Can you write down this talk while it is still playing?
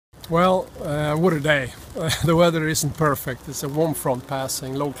Well, what a day. The weather isn't perfect. It's a warm front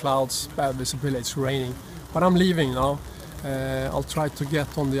passing, low clouds, bad visibility, it's raining. But I'm leaving now. I'll try to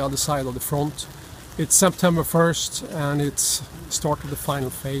get on the other side of the front. It's September 1st and it's start of the final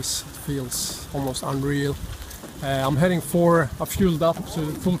phase. It feels almost unreal. I'm heading for a fueled up to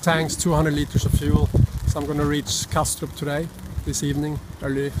full tanks, 200 liters of fuel. So I'm going to reach Kastrup today, this evening,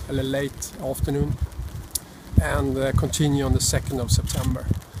 early late afternoon, and continue on the 2nd of September.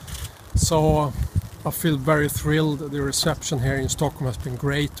 So I feel very thrilled. The reception here in Stockholm has been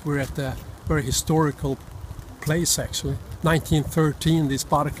great. We're at a very historical place actually. 1913 this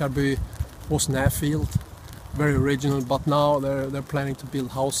Barkarby was an airfield, very original, but now they're planning to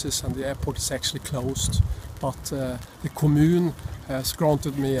build houses and the airport is actually closed. But the commune has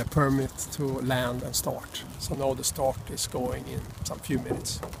granted me a permit to land and start. So now the start is going in some few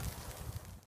minutes.